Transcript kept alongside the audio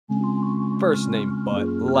First name butt,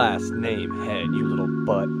 last name head. You little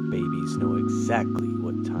butt babies know exactly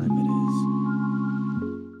what time it is.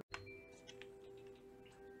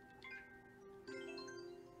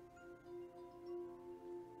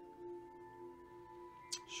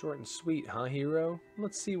 Short and sweet, huh, hero?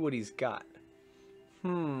 Let's see what he's got.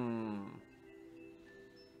 I'm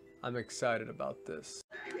excited about this.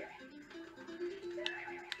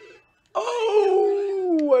 Oh!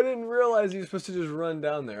 I didn't realize he was supposed to just run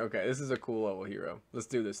down there. Okay, this is a cool level, hero. Let's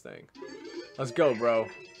do this thing. Let's go, bro.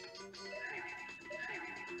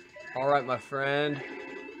 Alright, my friend.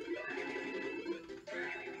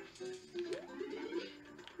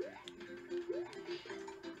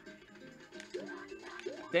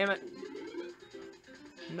 Damn it.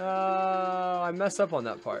 No, I messed up on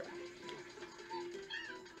that part.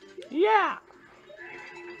 Yeah!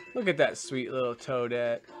 Look at that sweet little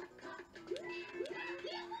toadette.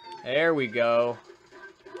 There we go.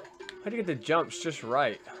 How'd you get the jumps just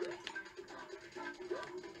right?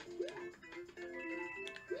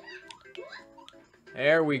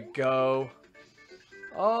 There we go.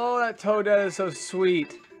 Oh, that toadette is so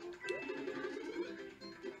sweet.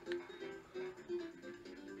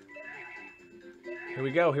 Here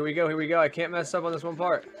we go, here we go, here we go. I can't mess up on this one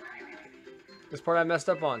part. This part I messed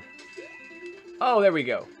up on. Oh, there we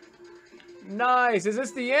go. Nice. Is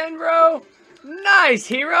this the end, bro? Nice,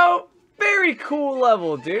 hero. Very cool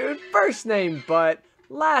level, dude. First name butt,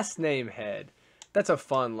 last name head. That's a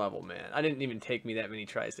fun level, man. I didn't even take me that many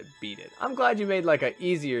tries to beat it. I'm glad you made like an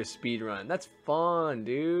easier speed run. That's fun,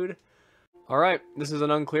 dude. All right, this is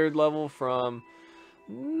an uncleared level from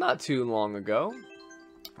not too long ago.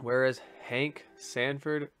 Whereas Hank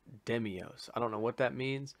Sanford Demios. I don't know what that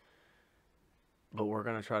means, but we're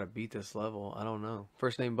gonna try to beat this level. I don't know.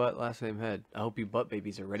 First name butt, last name head. I hope you butt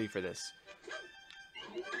babies are ready for this.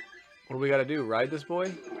 What do we gotta do? Ride this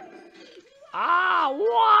boy? Ah,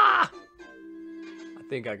 wah! I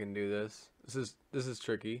think I can do this. This is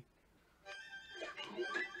tricky.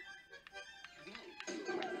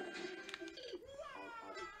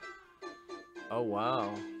 Oh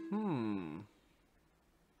wow.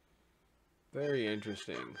 Very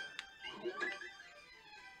interesting.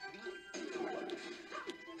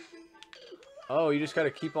 Oh, you just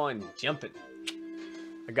gotta keep on jumping.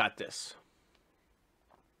 I got this.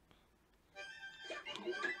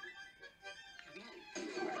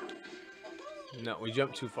 No, we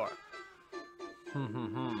jumped too far.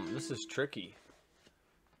 This is tricky.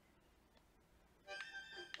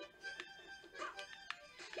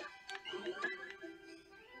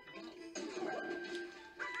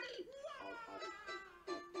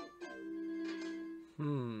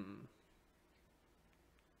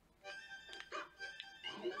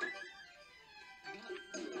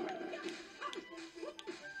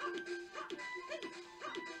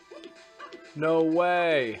 No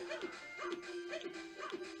way.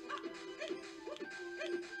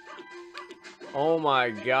 Oh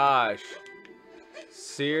my gosh.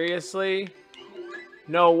 Seriously?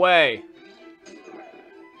 No way.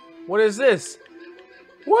 What is this?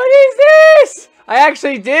 What is this? I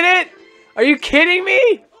actually did it? Are you kidding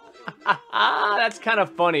me? That's kind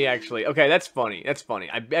of funny, actually. Okay, that's funny. That's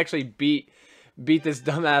funny. I actually beat this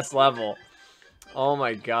dumbass level. Oh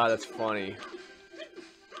my god, that's funny.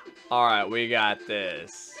 Alright, we got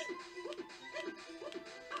this.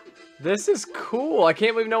 This is cool. I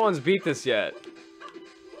can't believe no one's beat this yet.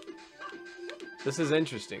 This is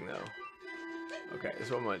interesting, though. Okay, this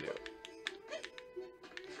is what I'm gonna do.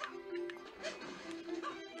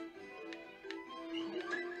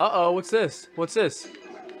 Uh-oh, what's this? What's this?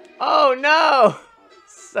 Oh, no!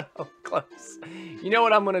 So close. You know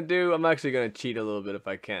what I'm gonna do? I'm actually gonna cheat a little bit if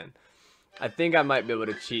I can. I think I might be able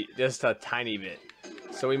to cheat just a tiny bit.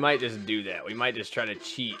 So we might just do that. We might just try to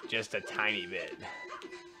cheat just a tiny bit.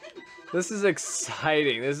 This is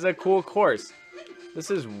exciting. This is a cool course.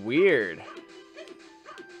 This is weird.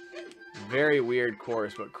 Very weird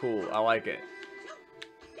course, but cool. I like it.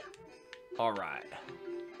 Alright.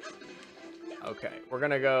 Okay, we're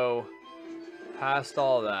gonna go past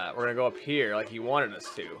all that. We're gonna go up here like he wanted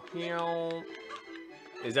us to.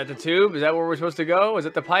 Is that the tube? Is that where we're supposed to go? Is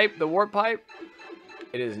it the pipe? The warp pipe?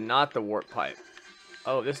 It is not the warp pipe.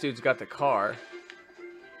 Oh, this dude's got the car.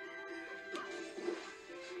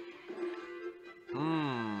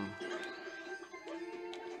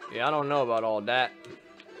 Yeah, I don't know about all that.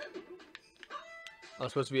 I'm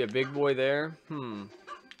supposed to be a big boy there.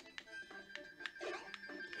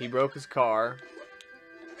 He broke his car.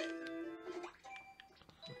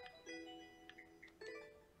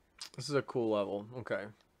 This is a cool level. Okay.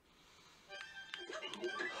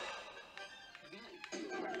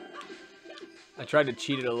 I tried to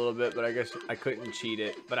cheat it a little bit, but I guess I couldn't cheat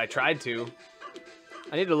it. But I tried to.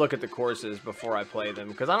 I need to look at the courses before I play them,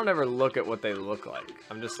 because I don't ever look at what they look like.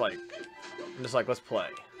 I'm just like, let's play.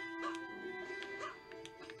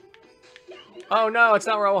 Oh no, it's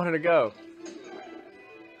not where I wanted to go.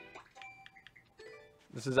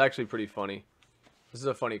 This is actually pretty funny. This is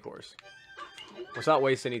a funny course. Let's not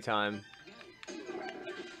waste any time.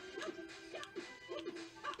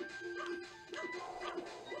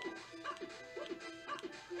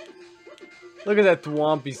 Look at that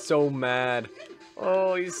Thwomp, he's so mad.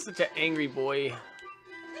 Oh, he's such an angry boy.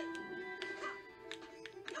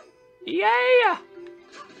 Yeah!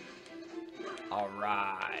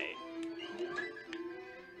 Alright.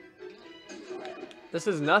 This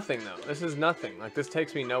is nothing, though. This is nothing. Like, this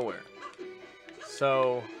takes me nowhere.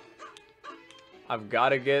 So, I've got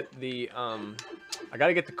to get the, I got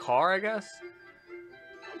to get the car, I guess?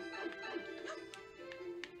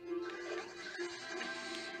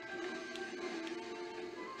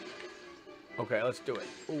 Okay, let's do it.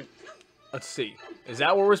 Ooh. Let's see. Is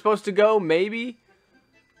that where we're supposed to go? Maybe?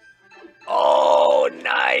 Oh,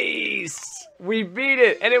 nice! We beat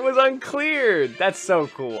it, and it was uncleared. That's so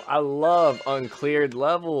cool. I love uncleared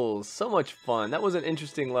levels. So much fun. That was an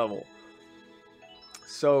interesting level.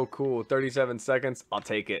 So cool. 37 seconds. I'll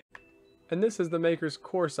take it. And this is the maker's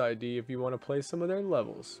course ID if you want to play some of their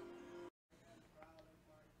levels.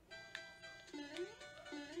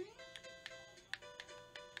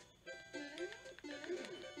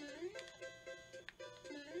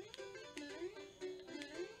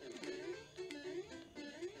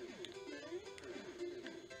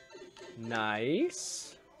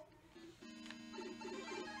 Nice.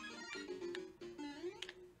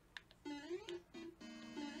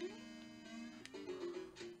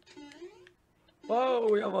 Whoa,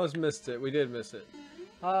 we almost missed it. We did miss it.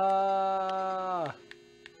 Ah.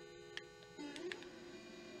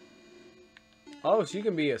 Oh, so you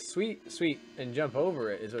can be a sweet and jump over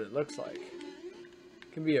it is what it looks like.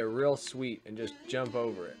 You can be a real sweet and just jump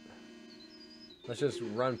over it. Let's just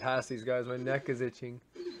run past these guys. My neck is itching.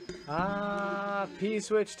 Ah,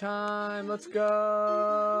 P-switch time. Let's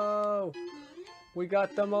go. We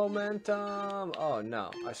got the momentum. Oh,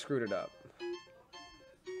 no. I screwed it up.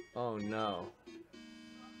 Oh, no.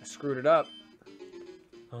 I screwed it up.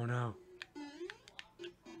 Oh, no.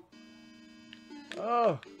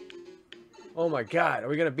 Oh. Oh, my God. Are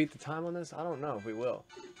we going to beat the time on this? I don't know if we will.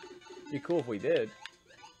 It'd be cool if we did.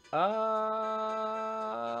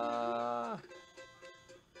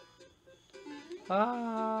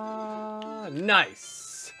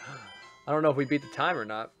 Nice. I don't know if we beat the time or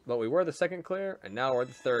not, but we were the second clear, and now we're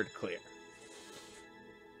the third clear.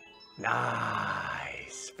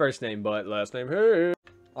 Nice. First name Butt, last name Hey.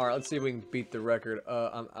 Alright, let's see if we can beat the record.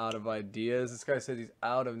 I'm out of ideas. This guy says he's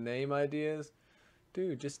out of name ideas.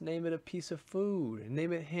 Dude, just name it a piece of food.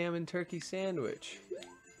 Name it ham and turkey sandwich.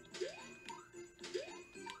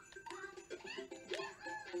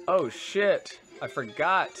 Oh shit. I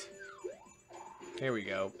forgot. Here we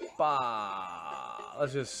go. Bah.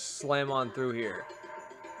 Let's just slam on through here.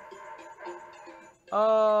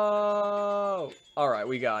 Oh. Alright,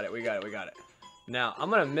 we got it. We got it. Now,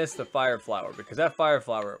 I'm going to miss the fire flower because that fire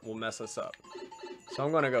flower will mess us up. So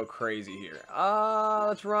I'm going to go crazy here. Ah,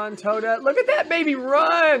 let's run, Toadette. Look at that baby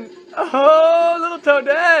run. Oh, little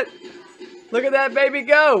Toadette. Look at that baby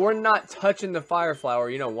go. We're not touching the fire flower.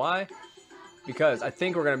 You know why? Because I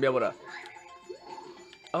think we're going to be able to...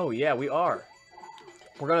 Oh, yeah, we are.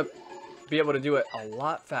 We're going to be able to do it a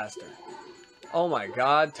lot faster. Oh, my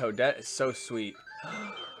God. Toadette is so sweet.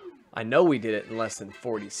 I know we did it in less than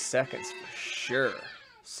 40 seconds for sure.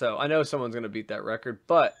 So I know someone's going to beat that record,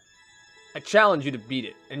 but I challenge you to beat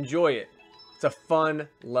it. Enjoy it. It's a fun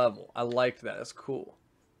level. I liked that. That's cool.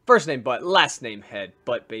 First name Butt, last name Head.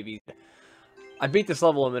 Butt, baby. I beat this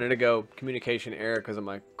level a minute ago. Communication error because of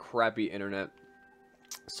my crappy internet.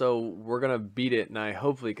 So we're going to beat it, and I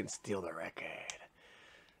hopefully can steal the record.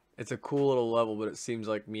 It's a cool little level, but it seems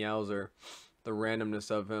like Meowser, the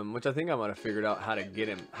randomness of him, which I think I might have figured out how to get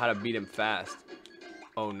him, how to beat him fast.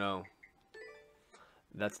 Oh, no.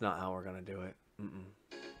 That's not how we're going to do it.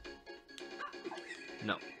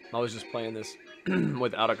 No. I was just playing this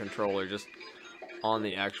without a controller, just on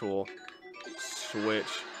the actual Switch.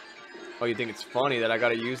 Oh, you think it's funny that I got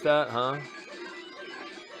to use that, huh?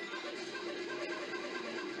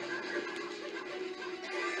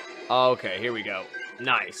 Okay, here we go.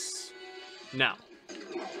 Nice. Now,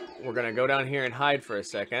 we're going to go down here and hide for a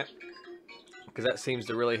second, because that seems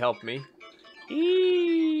to really help me.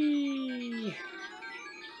 Eee!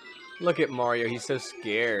 Look at Mario. He's so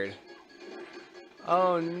scared.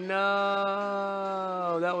 Oh no,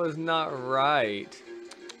 that was not right.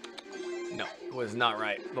 No, it was not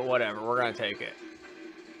right, but whatever, we're gonna take it.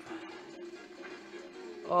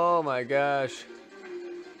 Oh my gosh.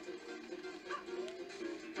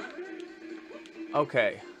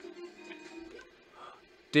 Okay.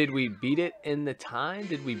 Did we beat it in the time?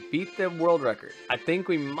 Did we beat the world record? I think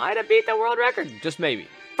we might have beat the world record. Just maybe.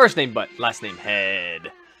 First name Butt, last name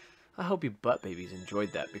Head. I hope you butt babies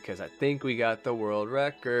enjoyed that because I think we got the world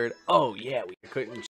record. Oh yeah, we couldn't